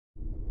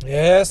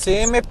Yeah,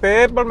 sí, mi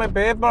people,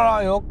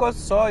 yo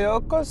coso a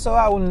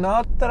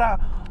otra.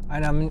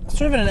 And I'm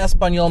sort of in an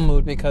Espanol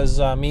mood because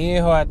mi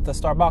hijo at the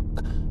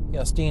Starbucks,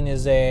 Justin,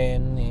 es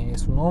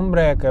un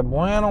hombre que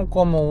bueno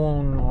como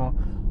uno.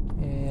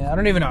 I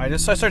don't even know. I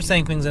start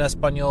saying things in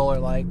Espanol or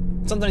like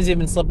sometimes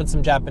even slip in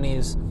some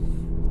Japanese.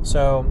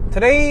 So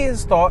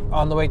today's thought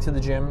on the way to the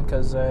gym,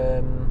 because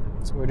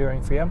that's what we're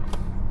doing for you,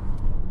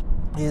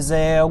 is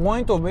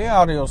going to be,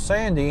 how do you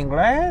say in the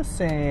English?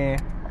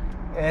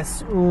 Es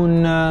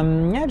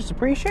just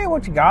appreciate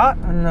what you got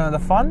and the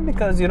fun,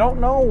 because you don't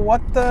know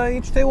what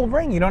each day will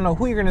bring. You don't know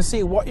who you're going to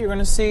see, what you're going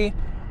to see.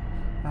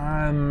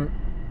 I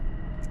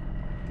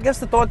guess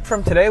the thought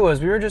from today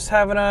was we were just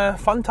having a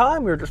fun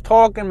time. We were just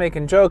talking,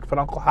 making jokes about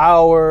Uncle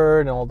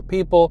Howard and all the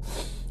people.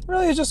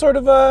 Really, it's just sort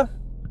of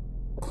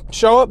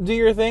show up, do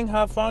your thing,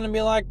 have fun, and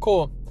be like,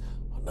 cool.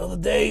 Another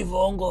day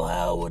for Uncle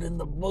Howard in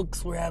the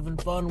books. We're having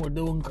fun. We're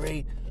doing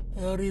great.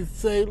 How do you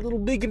say? Little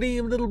biggity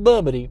and little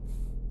bubbity.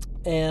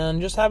 And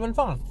just having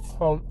fun.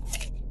 So,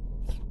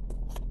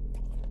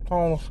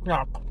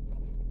 snap.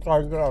 So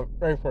I got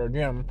ready for a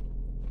gym.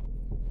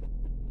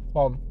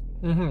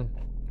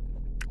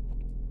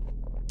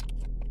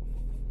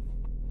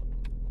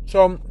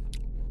 So,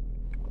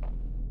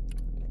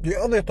 the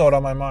other thought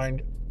on my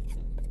mind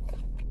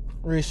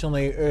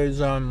recently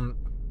is, I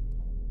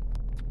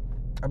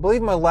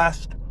believe my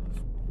last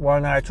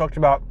one I talked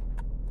about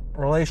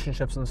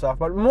relationships and stuff,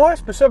 but more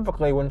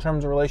specifically in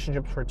terms of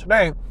relationships for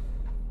today,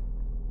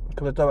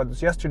 because I thought about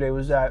this yesterday,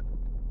 was that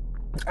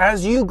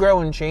as you grow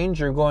and change,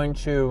 you're going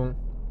to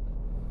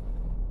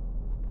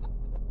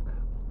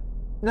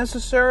not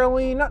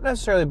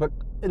necessarily, but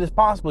it is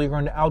possible you're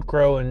going to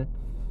outgrow, and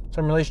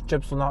some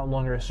relationships will not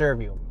longer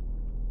serve you.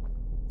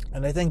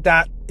 And I think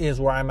that is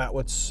where I'm at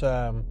with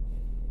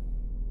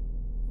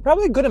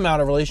probably a good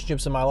amount of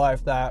relationships in my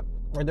life, that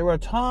there were a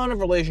ton of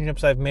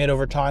relationships I've made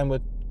over time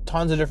with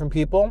tons of different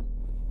people.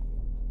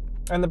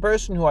 And the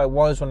person who I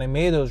was when I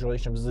made those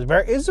relationships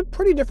is a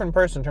pretty different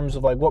person in terms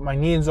of like what my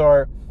needs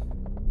are,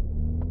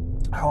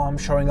 how I'm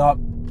showing up,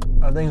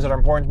 things that are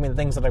important to me, the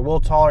things that I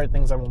will tolerate,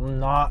 things I will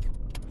not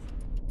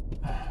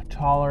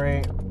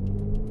tolerate.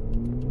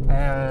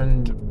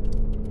 And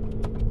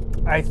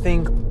I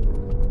think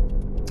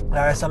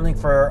that is something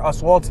for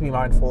us all to be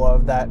mindful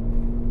of, that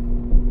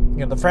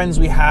the friends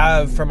we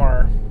have from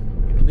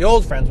the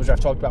old friends, which I've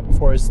talked about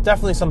before, is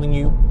definitely something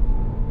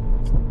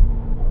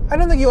I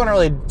don't think you want to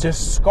really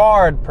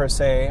discard per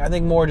se. I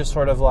think more just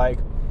sort of like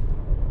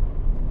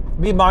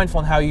be mindful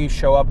in how you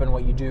show up and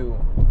what you do.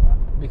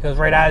 Because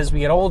right as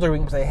we get older, we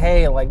can say,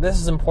 hey, like, this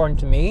is important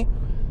to me.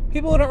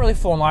 People who don't really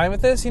fall in line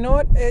with this, you know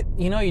what?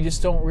 You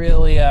just don't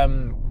really,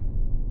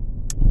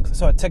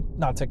 so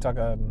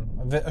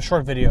a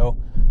short video,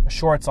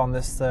 shorts on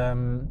this,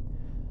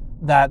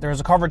 that there's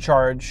a cover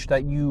charge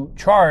that you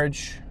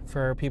charge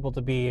for people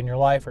to be in your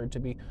life or to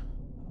be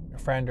your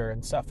friend or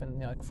and stuff,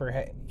 and for,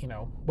 hey,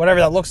 whatever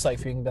that looks like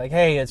for you, can be like,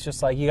 hey, it's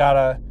just like you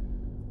gotta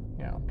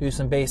do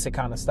some basic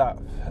kind of stuff.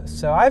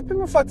 So I've been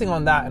reflecting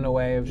on that in a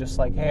way of just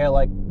like, hey,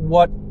 like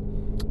what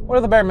are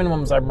the bare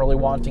minimums I'm really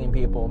wanting in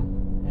people,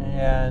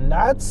 and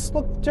that's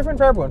look different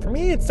for everyone. For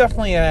me, it's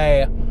definitely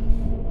a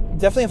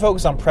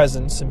focus on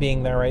presence and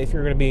being there, right? If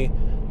you're going to be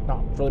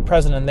not really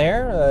present in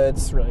there,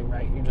 it's really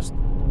right. You're just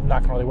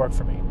not going to really work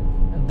for me.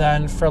 And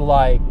then for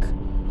like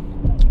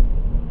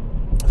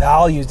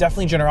values,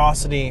 definitely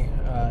generosity,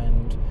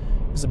 and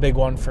is a big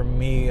one for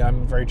me.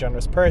 I'm a very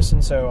generous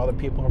person, so other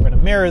people are going to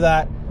mirror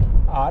that.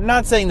 I'm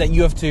not saying that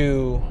you have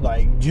to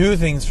like do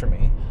things for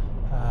me,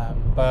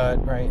 but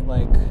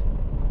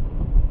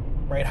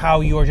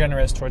how you are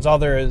generous towards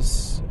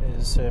others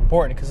is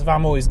important, because if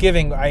I'm always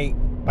giving, I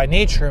by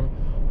nature am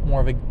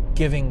more of a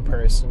giving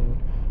person,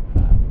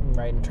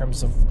 right, in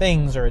terms of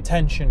things or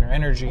attention or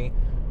energy,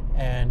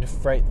 and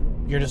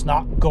you're just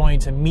not going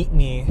to meet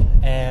me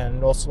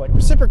and also like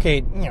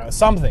reciprocate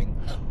something.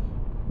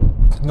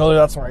 No,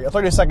 that's right. A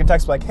 30-second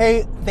text like,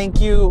 hey, thank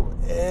you,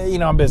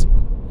 I'm busy.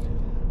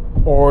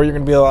 Or you're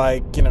going to be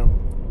like,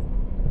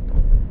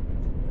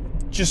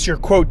 just your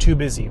quote, too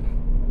busy.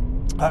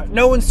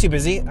 No one's too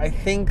busy. I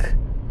think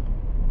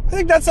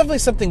that's definitely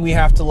something we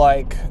have to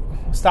like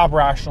stop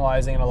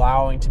rationalizing and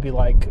allowing to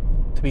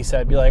be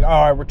said. Be like,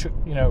 oh, we're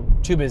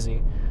too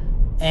busy.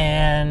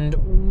 And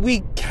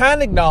we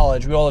can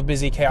acknowledge we all have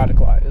busy, chaotic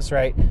lives,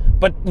 right?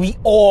 But we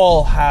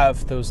all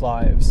have those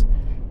lives.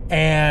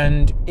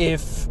 And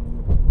if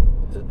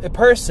a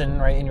person,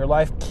 right, in your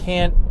life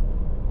can't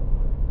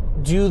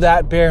do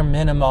that bare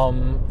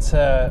minimum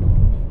to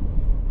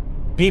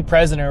be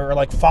present or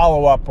like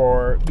follow up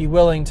or be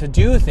willing to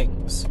do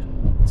things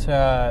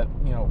to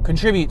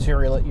contribute to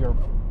your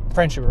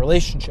friendship,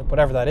 relationship,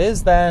 whatever that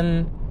is,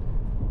 then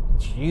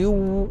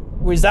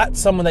is that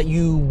someone that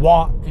you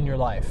want in your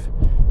life?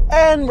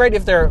 And right,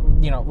 if they're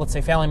let's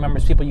say family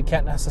members, people you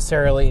can't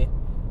necessarily,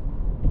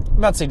 I'm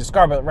not saying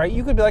discard, but right,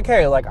 you could be like,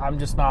 hey, like, I'm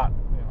just not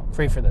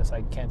free for this,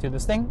 I can't do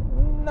this thing.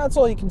 That's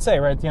all you can say,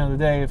 right? At the end of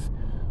the day, if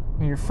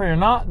you're free or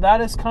not, that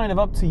is kind of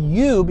up to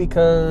you,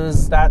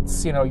 because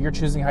that's you're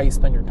choosing how you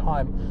spend your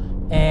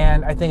time.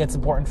 And I think it's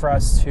important for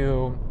us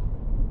to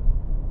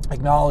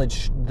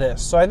acknowledge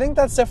this. So I think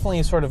that's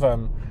definitely sort of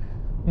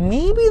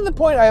maybe the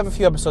point. I have a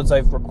few episodes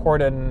I've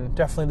recorded, and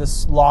definitely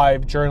this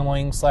live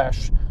journaling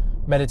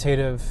 /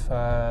 meditative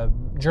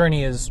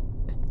journey is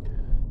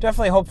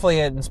definitely, hopefully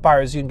it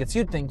inspires you and gets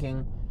you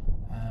thinking,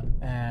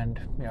 and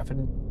if it,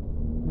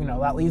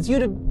 that leads you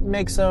to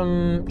make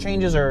some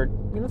changes or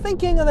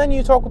thinking, and then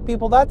you talk with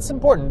people. That's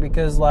important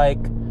because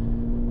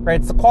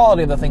it's the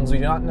quality of the things we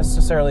do, not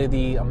necessarily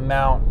the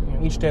amount.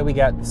 Each day we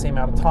get the same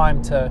amount of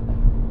time to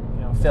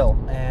fill,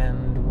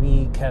 and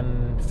we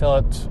can fill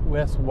it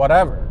with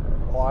whatever.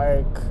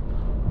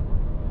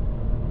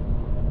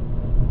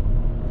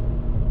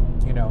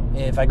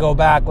 If I go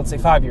back, let's say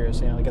 5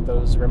 years, I get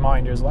those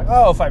reminders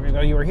 5 years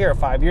ago you were here.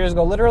 5 years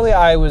ago, literally,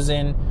 I was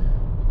in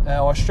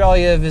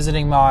Australia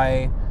visiting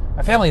my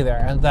family there,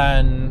 and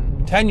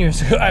then 10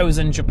 years ago I was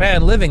in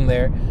Japan living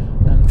there,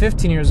 and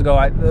 15 years ago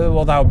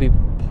that would be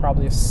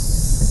probably a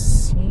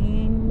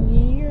senior,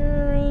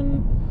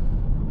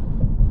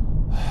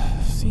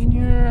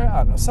 I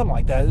don't know, something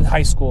like that, in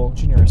high school,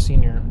 junior or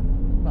senior,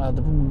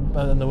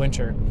 in the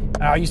winter.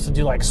 And I used to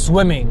do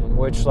swimming,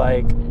 which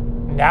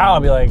now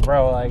I'll be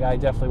bro, I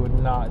definitely would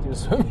not do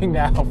swimming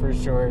now for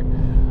sure.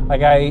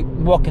 I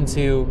walk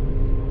into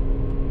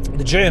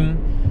the gym,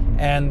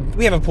 and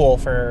we have a pool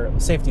for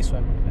safety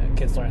swim.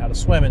 Kids learn how to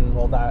swim and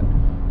all that.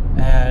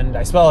 And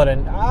I smell it,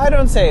 and I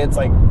don't say it's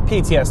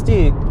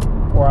PTSD,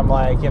 or I'm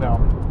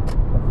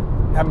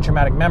having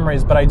traumatic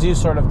memories, but I do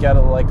sort of get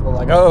a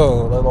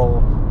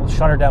little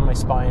shudder down my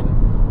spine.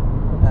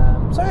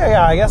 So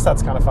yeah, I guess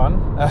that's kind of fun.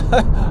 I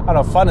don't know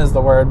if fun is the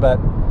word, but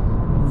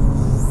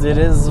it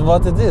is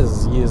what it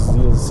is.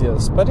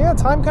 Yes. But yeah,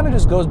 time kind of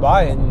just goes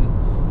by, and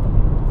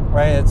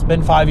it's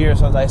been 5 years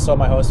since I saw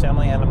my host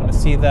family, and I'm going to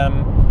see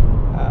them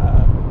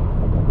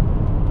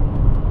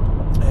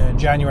in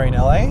January in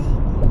LA.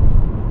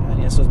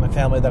 And yes, it was my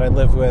family that I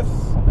lived with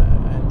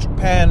in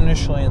Japan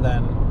initially, and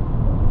then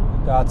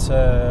got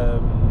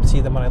to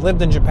see them when I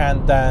lived in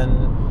Japan.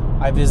 Then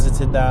I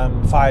visited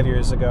them 5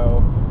 years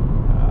ago,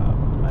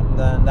 and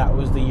then that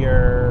was the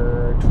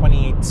year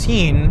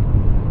 2018.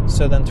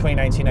 So then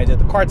 2019 I did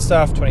the card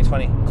stuff,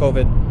 2020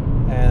 COVID,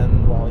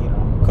 and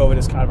COVID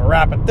is kind of a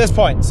wrap at this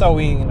point. So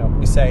we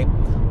say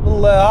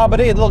little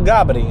hobbity, little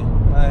gobbity,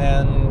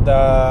 and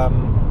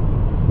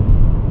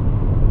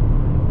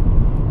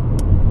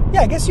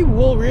I guess you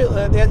will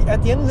at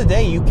the end of the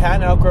day you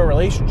can outgrow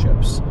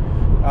relationships,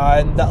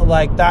 and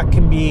that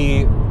can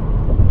be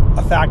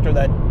a factor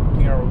that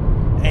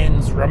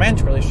ends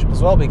romantic relationship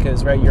as well,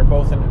 because you're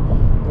both in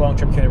a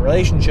long-term committed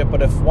relationship,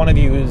 but if one of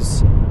you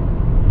is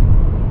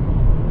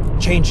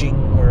changing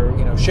or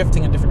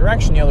shifting in a different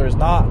direction, the other is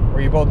not,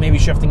 or you're both maybe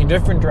shifting in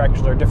different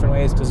directions or different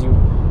ways because you're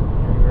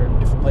in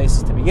different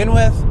places to begin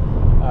with,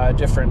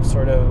 different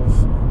sort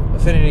of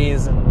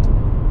affinities and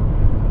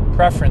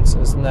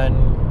preferences, and then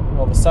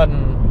all of a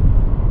sudden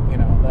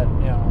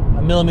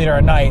a millimeter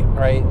a night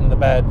in the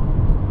bed,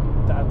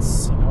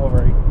 that's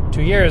over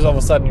 2 years, all of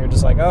a sudden you're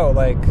just I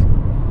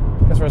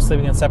guess we're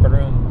sleeping in separate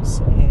rooms,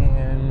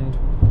 and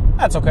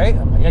that's okay.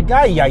 I'm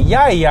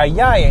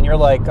yeah, and you're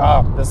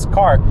this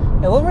car.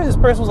 And literally, this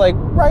person was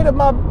right up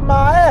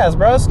my ass,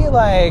 broski.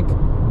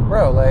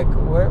 Bro,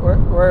 where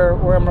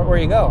are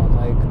you going?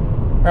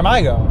 Where am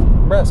I going,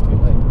 broski?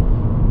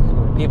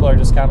 People are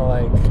just kind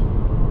of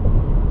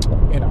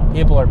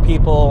people are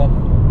people,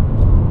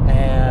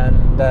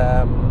 and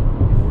I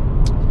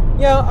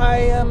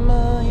am,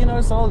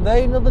 it's all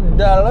day, another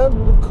dollar,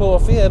 another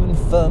coffee, having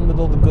fun with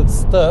all the good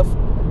stuff.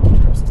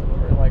 Just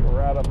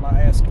right up my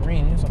ass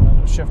green, so I'm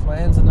going to shift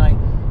lanes at night.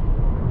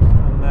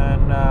 And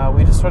then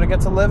we just sort of get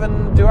to live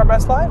and do our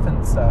best life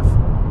and stuff.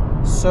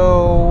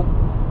 So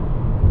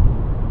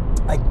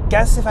I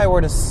guess if I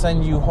were to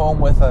send you home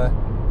with a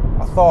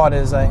thought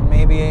is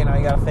maybe, you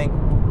got to think,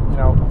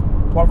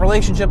 what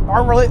relationship,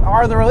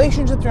 are the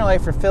relationships in your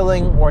life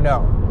fulfilling or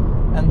no?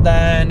 And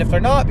then if they're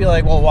not, be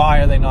well, why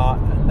are they not?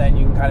 And then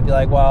you can kind of be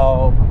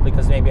well,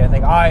 because maybe I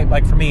think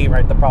for me,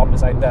 the problem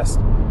is I invest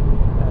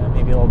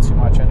maybe a little too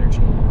much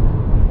energy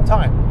and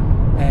time.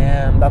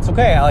 And that's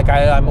okay.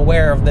 I'm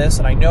aware of this,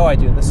 and I know I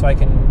do this, so I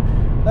can,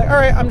 all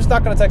right, I'm just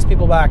not going to text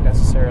people back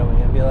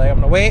necessarily, and be I'm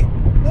going to wait,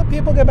 let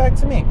people get back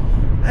to me.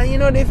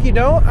 And if you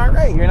don't, all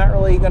right, you're not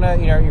really going to,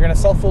 you're going to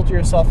self-filter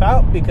yourself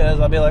out, because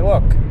I'll be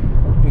look,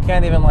 you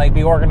can't even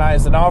be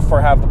organized enough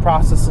or have the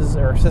processes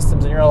or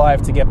systems in your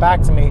life to get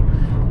back to me.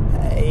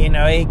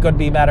 It could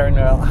be matter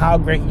how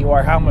great you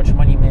are, how much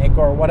money you make,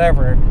 or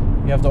whatever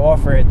you have to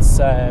offer. It's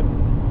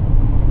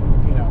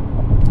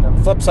on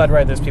the flip side,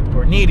 there's people who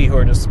are needy, who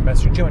are just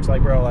messaging too much,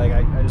 bro,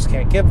 I just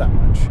can't give that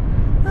much.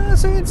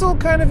 So it's all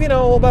kind of,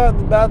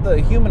 about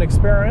the human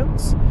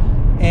experience,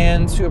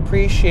 and to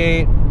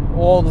appreciate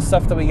all the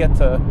stuff that we get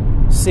to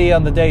see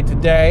on the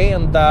day-to-day,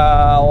 and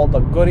all the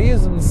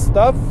goodies and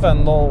stuff,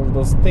 and all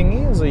those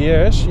thingies.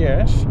 Yes.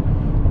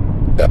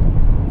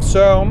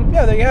 So,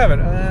 yeah, there you have it.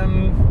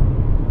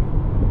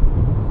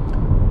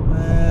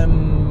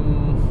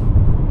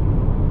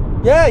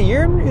 Yeah,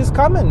 year is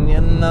coming,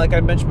 and like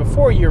I mentioned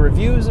before, your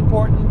review is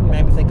important.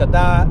 made me think of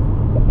that.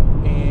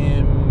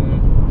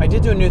 I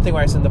did do a new thing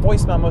where I send the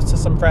voice memos to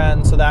some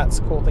friends, so that's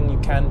a cool thing you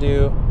can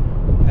do.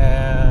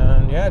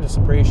 And yeah, just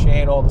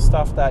appreciate all the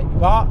stuff that you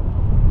got,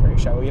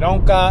 appreciate what you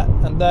don't got,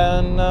 and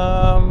then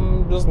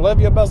just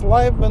live your best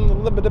life and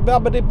libbity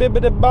bobbity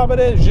bibbity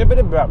bobbity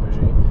jibbity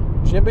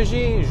bobbity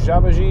jibbigy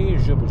jabbagy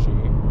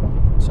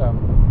jubbagy. So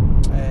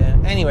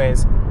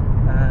anyways,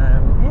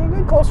 yeah,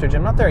 getting closer,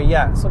 Jim. Not there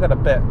yet, still got a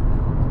bit.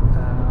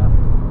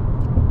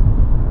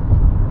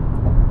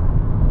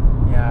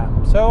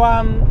 Yeah, so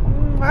I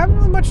haven't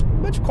really much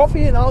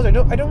coffee knowledge. I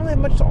don't really have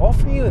much to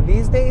offer you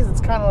these days.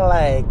 It's kind of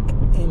like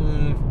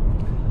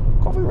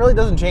coffee really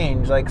doesn't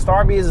change. Like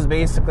Starbucks is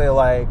basically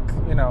like,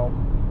 you know,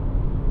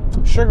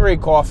 sugary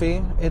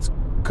coffee. It's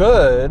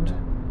good.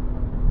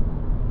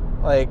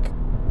 Like,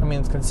 I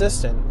mean, it's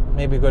consistent.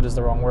 Maybe good is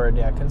the wrong word.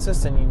 Yeah,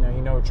 consistent. You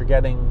know what you're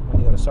getting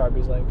when you go to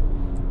Starbucks. Like,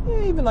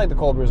 yeah, even like the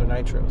cold brews or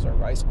nitros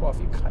or iced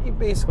coffee, you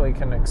basically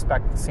can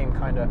expect the same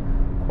kind of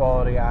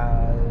quality,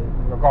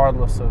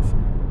 regardless of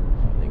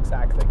the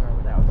exact thing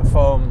right now. The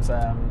foams,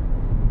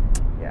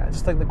 yeah,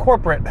 just like the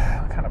corporate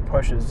kind of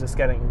push is just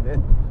getting it.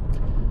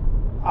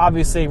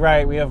 Obviously,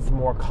 right, we have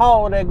more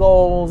holiday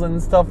goals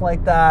and stuff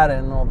like that,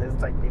 and all this,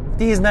 like,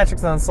 these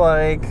metrics, and it's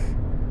like,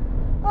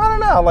 I don't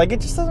know, like,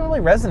 it just doesn't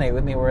really resonate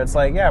with me, where it's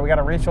like, yeah, we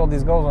gotta reach all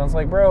these goals, and it's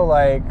like, bro,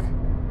 like,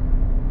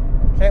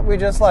 can't we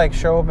just, like,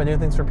 show up and do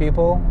things for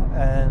people?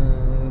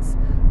 And,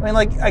 I mean,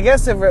 like, I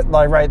guess if, it,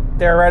 like, right,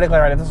 theoretically,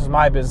 right, if this was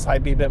my business,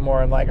 I'd be a bit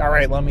more like, all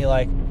right, let me,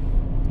 like,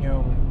 you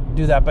know,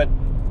 do that, but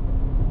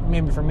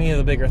maybe for me,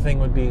 the bigger thing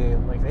would be,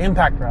 like, the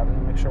impact rather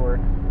than make sure we're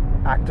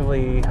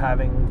actively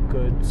having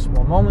good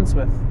small moments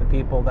with the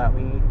people that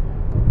we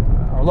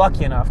are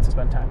lucky enough to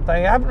spend time with. I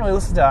haven't really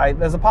listened to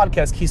there's a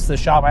podcast, Keys to the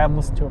Shop. I haven't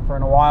listened to it for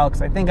a while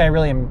because I think I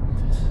really am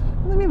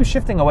maybe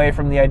shifting away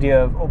from the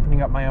idea of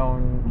opening up my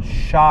own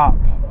shop.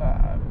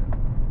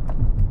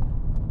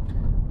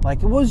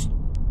 Like it was,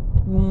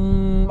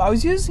 I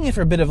was using it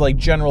for a bit of like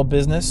general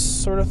business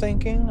sort of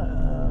thinking.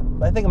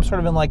 I think I'm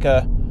sort of in like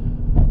a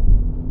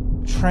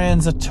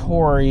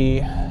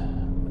transitory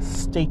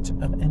state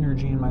of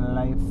energy in my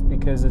life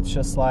because it's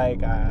just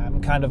like I'm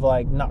kind of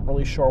like not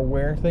really sure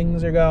where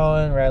things are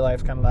going, right?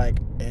 Life's kind of like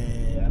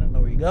I don't know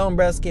where you're going,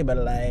 Bresky, but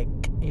like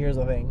here's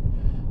the thing.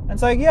 And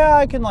it's like, yeah,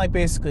 I can like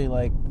basically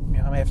like, you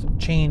know, I may have to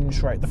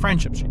change, right, the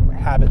friendships, change my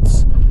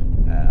habits,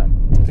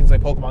 things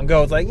like Pokemon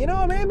Go. It's like, you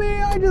know, maybe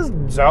I just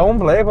don't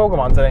play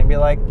Pokemon today and be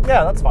like,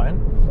 yeah, that's fine.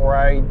 Or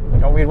I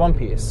don't read One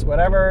Piece,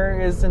 whatever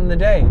is in the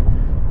day.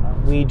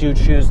 We do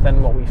choose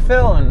then what we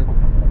fill.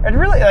 And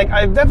really, like,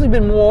 I've definitely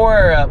been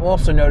more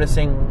also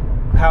noticing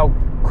how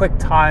quick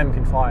time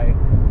can fly,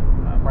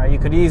 right? You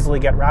could easily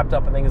get wrapped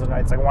up in things at night.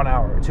 It's like 1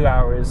 hour, 2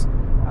 hours.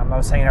 I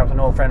was hanging out with an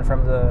old friend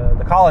from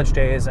the college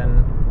days,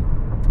 and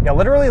yeah,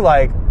 literally,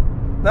 like,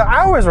 the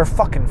hours were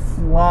fucking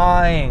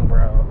flying,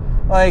 bro.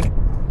 Like,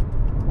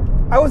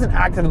 I wasn't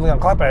actively on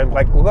clock, but I'd,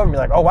 like, look over and be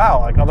like, oh, wow,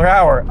 like, another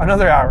hour,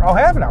 oh,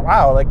 half an hour,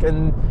 wow. Like,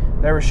 and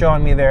they were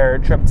showing me their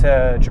trip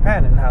to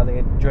Japan and how they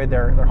enjoyed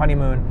their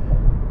honeymoon.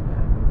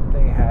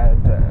 They had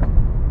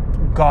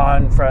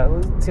gone for,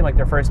 it seemed like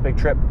their first big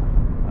trip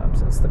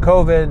since the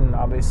COVID, and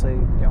obviously,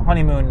 you know,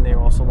 honeymoon. They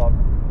also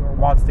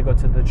wanted to go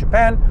to the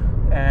Japan,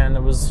 and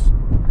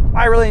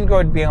I really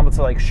enjoyed being able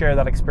to like share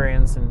that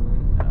experience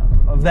and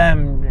of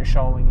them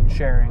showing and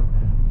sharing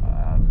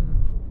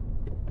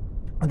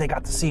what they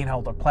got to see and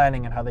how they're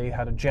planning and how they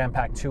had a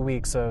jam-packed 2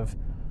 weeks of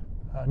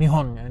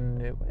Nihon,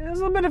 and it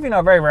was a bit of, you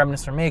know, very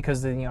reminiscent for me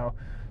because, you know,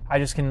 I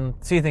just can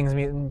see things,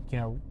 you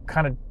know,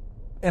 kind of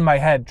in my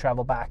head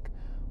travel back.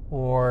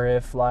 Or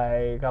if,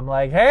 like, I'm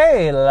like,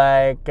 hey,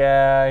 like,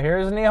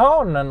 here's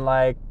Nihon, and,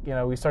 like, you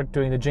know, we start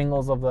doing the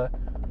jingles of the,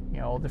 you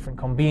know, different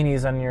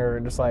konbinis, and you're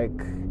just like,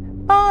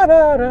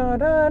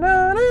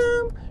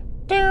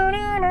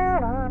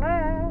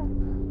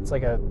 it's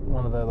like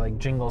one of the, like,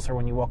 jingles for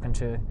when you walk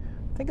into,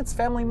 I think it's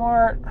Family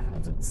Mart,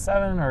 is it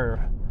 7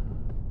 or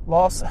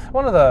Lost,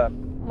 one of the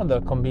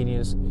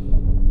konbinis,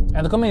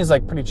 and the konbini is,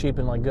 like, pretty cheap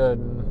and, like,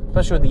 good,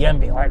 especially with the yen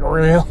being, like,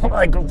 real,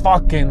 like,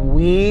 fucking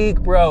weak,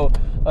 bro.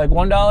 Like,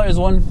 $1 is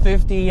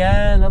 150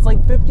 yen. That's like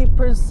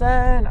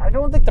 50%. I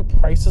don't think the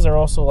prices are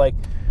also like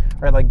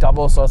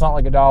double, so it's not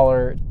like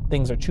 $1.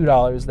 Things are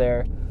 $2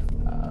 there.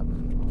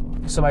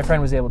 So my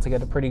friend was able to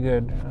get a pretty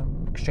good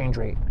exchange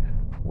rate,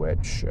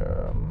 which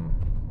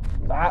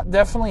that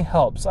definitely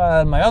helps.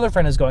 My other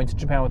friend is going to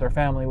Japan with her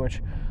family,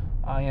 which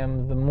I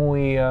am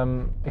muy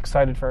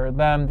excited for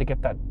them to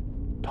get that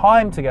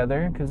time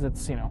together because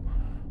it's, you know,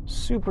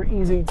 super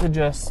easy to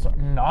just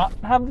not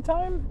have the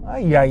time.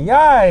 And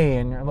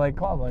you're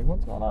like, oh, like,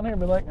 what's going on here?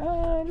 But like,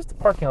 just the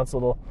parking lot's a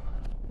little.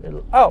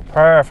 Oh,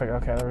 perfect.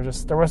 Okay,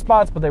 there were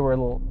spots, but they were a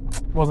little.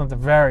 Wasn't the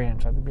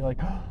variant. I had to be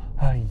like,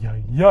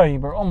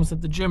 we're almost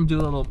at the gym. Do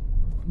a little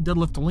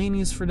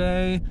deadliftolinis for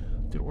day.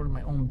 To order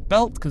my own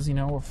belt because, you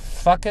know,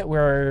 fuck it.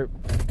 We're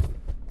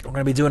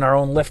gonna be doing our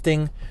own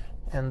lifting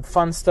and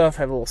fun stuff.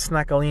 Have a little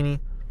snackalini.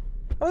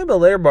 A little bit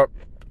later, but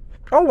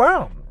oh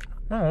wow.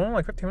 No, only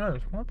like 15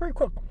 minutes. Well, pretty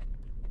quick.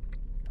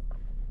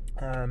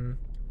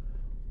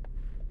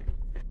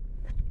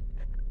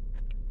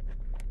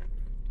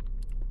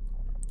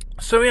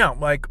 So yeah,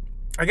 like,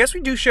 I guess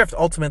we do shift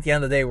ultimately at the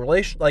end of the day.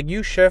 Like,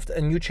 you shift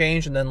and you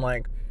change, and then,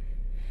 like,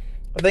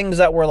 things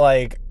that were,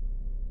 like,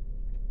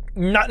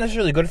 not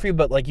necessarily good for you,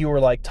 but, like, you were,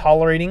 like,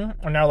 tolerating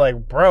are now,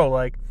 like, bro,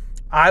 like,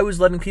 I was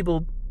letting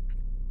people,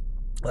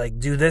 like,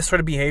 do this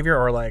sort of behavior,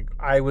 or, like,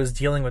 I was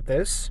dealing with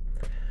this,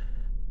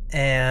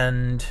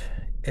 and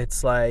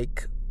it's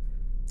like,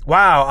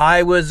 wow,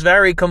 I was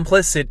very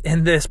complicit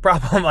in this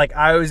problem, like,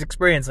 I was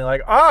experiencing,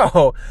 like,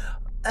 oh,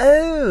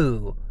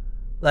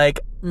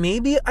 like,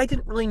 maybe I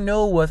didn't really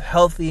know what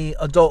healthy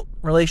adult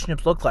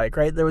relationships look like,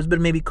 right? There was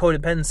been maybe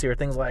codependency or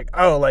things like,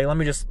 oh, like, let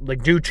me just,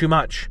 like, do too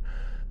much.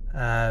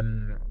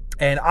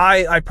 And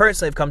I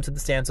personally have come to the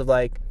stance of,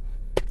 like,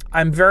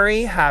 I'm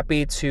very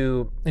happy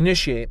to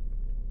initiate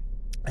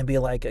and be,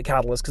 like, a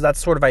catalyst, because that's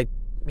sort of,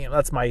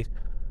 that's my,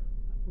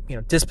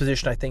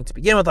 disposition, I think, to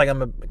begin with. Like,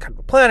 I'm a kind of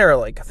a planner,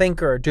 like a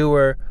thinker, a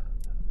doer,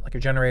 like a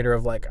generator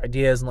of, like,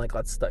 ideas, and, like,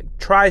 let's, like,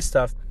 try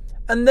stuff.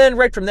 And then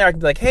right from there, I can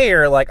be like, hey,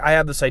 or, like, I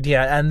have this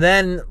idea. And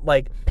then,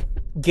 like,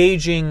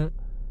 gauging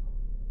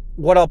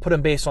what I'll put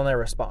in based on their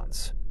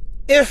response.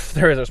 If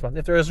there is a response.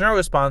 If there is no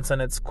response,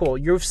 then it's cool.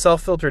 You've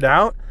self-filtered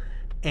out.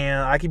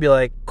 And I could be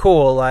like,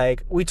 cool,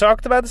 like, we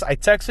talked about this. I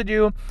texted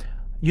you.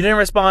 You didn't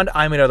respond.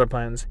 I made other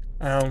plans.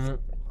 There's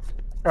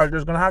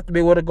going to have to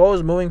be what it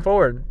goes moving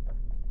forward.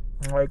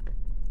 Like,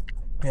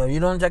 you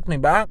don't text me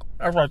back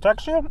after I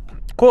text you?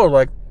 Cool,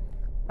 like,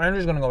 my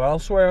energy's going to go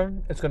elsewhere.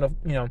 It's going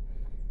to,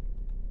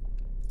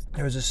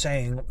 there was a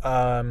saying,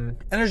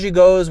 energy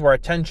goes where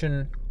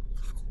attention...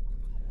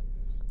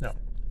 No.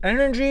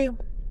 Energy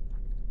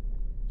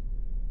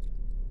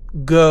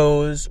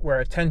goes where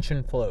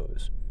attention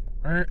flows.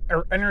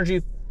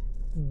 Energy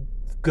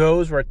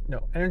goes where...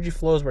 No, energy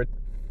flows where...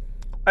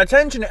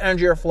 Attention and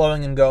energy are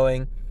flowing and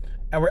going,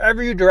 and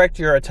wherever you direct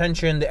your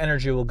attention, the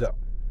energy will go.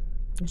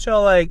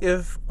 So, like,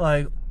 if,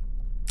 like,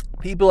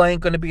 people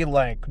ain't going to be,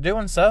 like,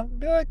 doing stuff,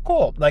 be like,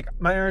 cool. Like,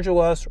 my energy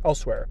will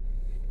elsewhere.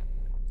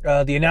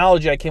 The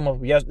analogy I came up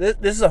with, yes,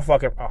 this is a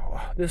fucking,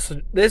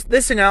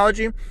 this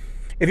analogy,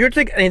 if you're to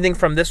take anything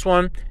from this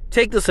one,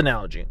 take this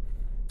analogy.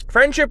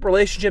 Friendship,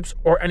 relationships,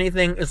 or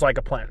anything is like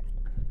a plant.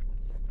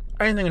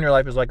 Anything in your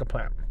life is like a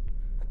plant.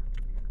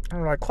 And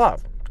you're like,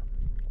 Clav,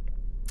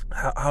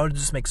 how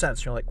does this make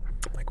sense? You're like,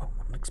 well, I'm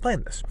going to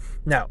explain this.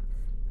 Now,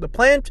 the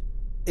plant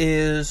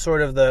is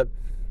sort of the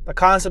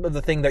concept of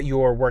the thing that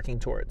you are working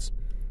towards.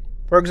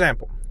 For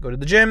example, go to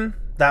the gym,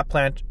 that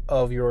plant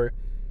of your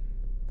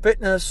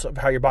fitness, of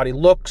how your body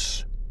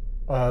looks,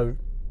 your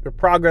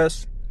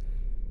progress.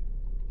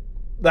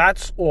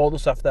 That's all the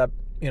stuff that,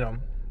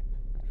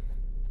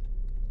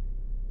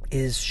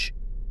 is...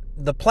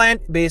 The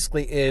plant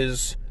basically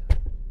is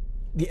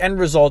the end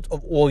result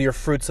of all your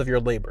fruits of your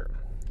labor.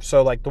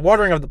 So, like, the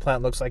watering of the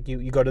plant looks like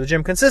you go to the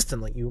gym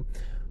consistently. You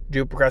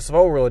do progressive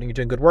overloading. You're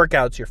doing good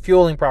workouts. You're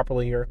fueling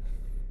properly. You're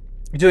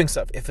doing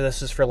stuff. If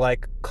this is for,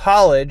 like,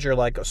 college or,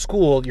 like, a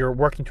school, you're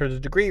working towards a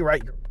degree,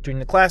 right? You're doing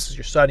the classes.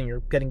 You're studying.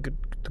 You're getting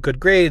good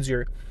grades.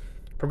 You're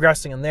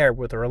progressing in there.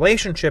 With a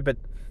relationship, it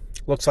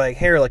looks like,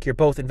 hey, like, you're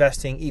both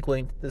investing equally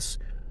into this,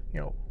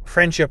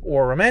 friendship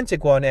or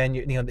romantic one, and,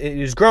 it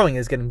is growing.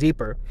 It's getting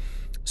deeper.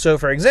 So,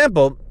 for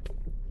example,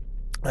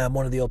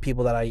 one of the old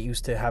people that I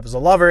used to have as a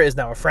lover is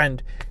now a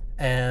friend.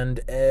 And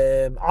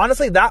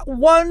honestly, that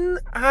one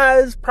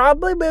has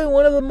probably been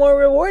one of the more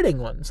rewarding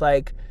ones.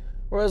 Like,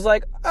 where it was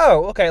like,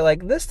 oh, okay,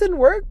 like, this didn't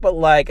work, but,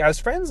 like, as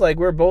friends, like,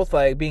 we're both,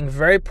 like, being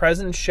very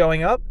present,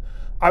 showing up.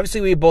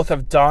 Obviously, we both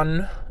have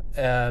done,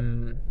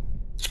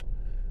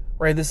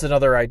 right, this is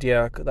another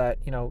idea that,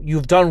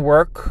 you've done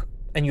work,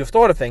 and you've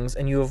thought of things,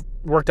 and you've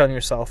worked on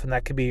yourself, and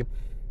that could be,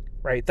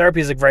 right, therapy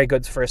is a very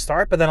good first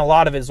start, but then a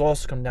lot of it is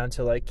also come down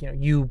to, like,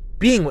 you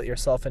being with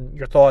yourself and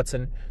your thoughts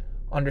and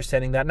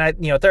understanding that.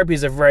 And therapy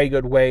is a very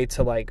good way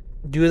to, like,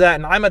 do that.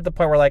 And I'm at the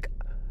point where, like,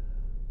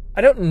 I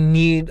don't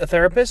need a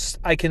therapist.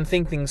 I can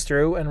think things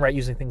through, and, right,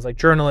 using things like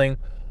journaling,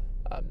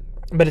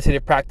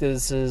 meditative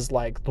practices,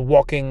 like the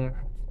walking,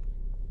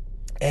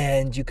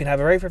 and you can have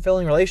a very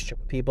fulfilling relationship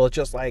with people. It's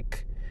just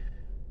like,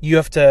 you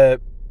have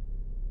to,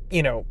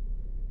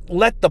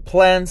 let the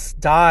plants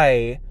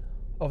die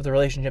of the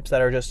relationships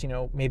that are just,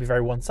 maybe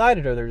very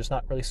one-sided, or they're just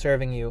not really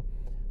serving you.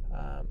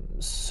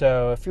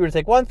 So if you were to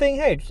take one thing,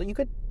 hey, so you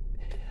could...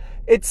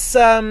 It's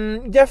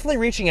definitely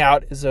reaching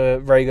out is a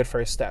very good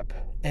first step.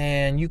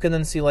 And you can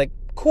then see, like,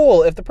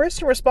 cool, if the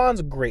person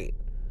responds, great.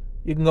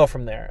 You can go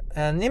from there.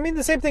 And I mean,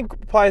 the same thing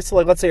applies to,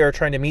 like, let's say you're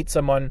trying to meet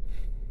someone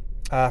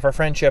for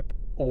friendship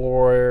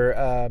or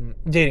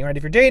dating, right?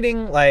 If you're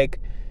dating, like,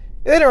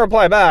 if they don't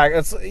reply back,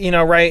 it's,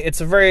 right,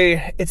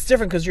 it's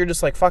different because you're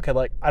just like, fuck it,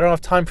 like, I don't have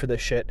time for this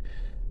shit.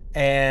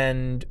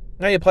 And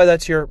now you apply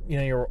that to your,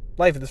 your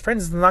life. If this friend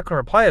is not going to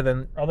reply,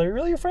 then are they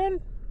really your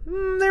friend?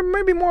 They're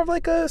maybe more of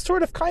like a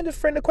sort of kind of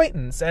friend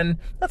acquaintance, and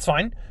that's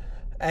fine.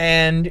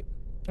 And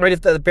right,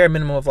 if the bare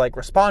minimum of, like,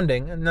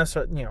 responding, and that's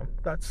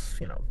that's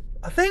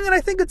a thing. And I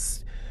think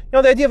it's the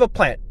idea of a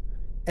plant,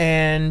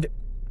 and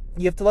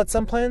you have to let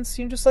some plants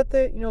just let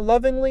the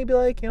lovingly be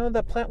like,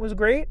 that plant was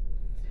great.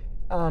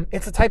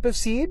 It's a type of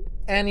seed,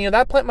 and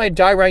that plant might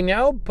die right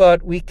now,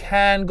 but we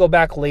can go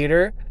back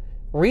later,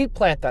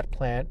 replant that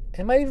plant.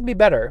 It might even be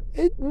better.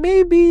 It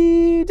may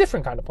be a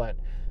different kind of plant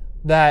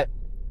that,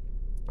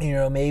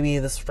 maybe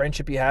this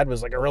friendship you had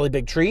was like a really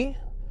big tree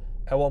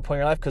at one point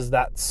in your life, because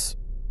that's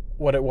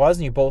what it was,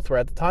 and you both were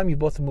at the time, you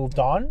both moved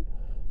on.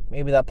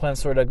 Maybe that plant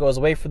sort of goes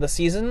away for the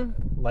season,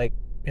 like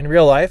in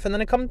real life, and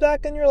then it comes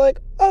back and you're like,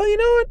 oh, you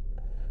know what?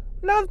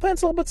 Now the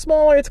plant's a little bit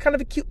smaller. It's kind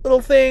of a cute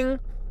little thing.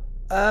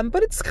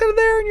 But it's kind of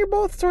there, and you're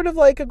both sort of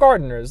like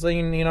gardeners.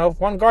 If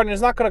one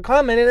gardener's not going to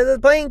come, and the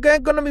plant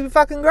ain't going to be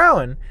fucking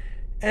growing.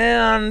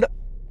 And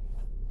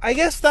I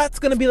guess that's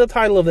going to be the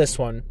title of this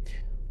one.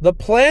 The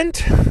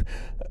plant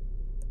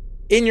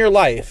in your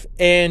life.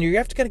 And you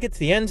have to kind of get to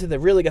the end to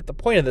really get the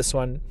point of this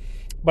one.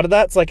 But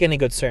that's like any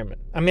good sermon.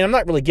 I mean, I'm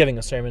not really giving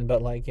a sermon,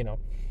 but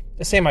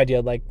the same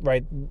idea. Like,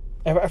 right,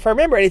 if I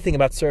remember anything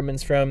about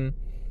sermons from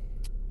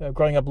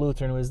growing up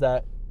Lutheran, was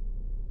that,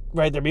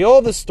 right, there'd be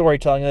all this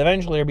storytelling, and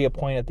eventually there'd be a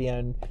point at the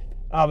end.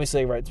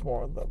 Obviously, right, it's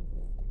more of the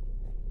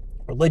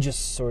religious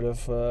sort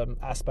of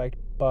aspect,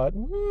 but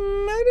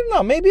I don't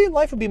know. Maybe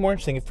life would be more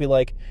interesting if we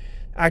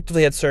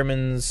actively had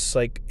sermons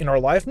in our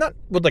life, not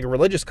with a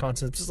religious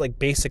concept, just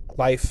basic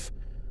life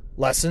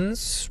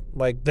lessons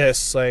like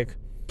this, right?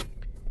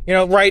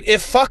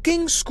 If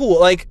fucking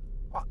school, and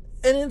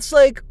it's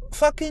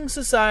fucking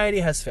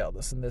society has failed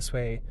us in this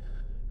way,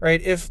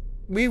 right? If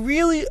we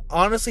really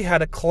honestly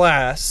had a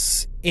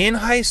class in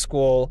high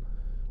school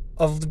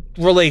of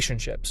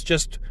relationships,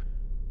 just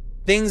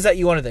things that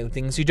you want to do,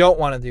 things you don't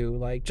want to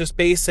do, just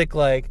basic,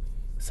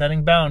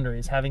 setting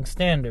boundaries, having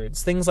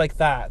standards, things like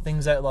that,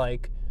 things that,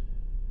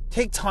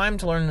 take time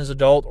to learn as an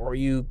adult, or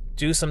you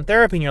do some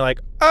therapy and you're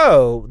like,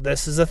 oh,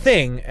 this is a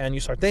thing, and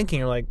you start thinking,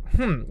 you're like,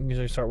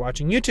 you start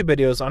watching YouTube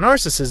videos on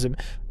narcissism,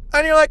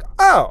 and you're like,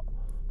 oh,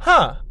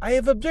 I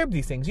have observed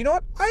these things. You know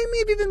what? I may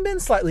have even been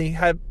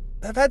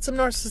have had some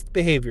narcissistic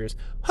behaviors.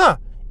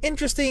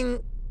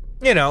 Interesting.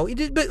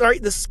 But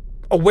right, this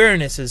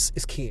awareness is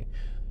key,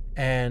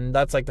 and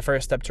that's the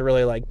first step to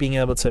really being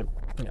able to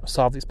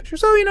solve these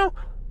pictures. So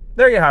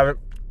there you have it,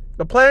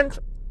 the plant.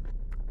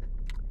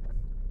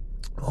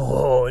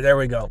 Oh, there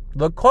we go.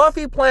 The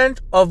coffee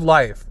plant of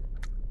life.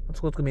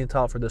 That's what's gonna be the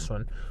title for this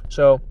one.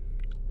 So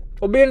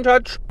we'll be in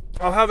touch.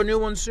 I'll have a new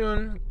one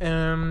soon.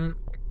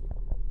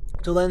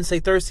 Till then, stay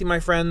thirsty, my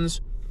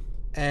friends,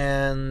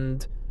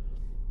 and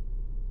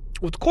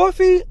with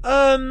coffee,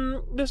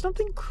 there's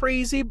nothing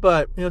crazy,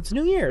 but it's a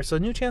new year, so a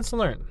new chance to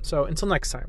learn. So until next time.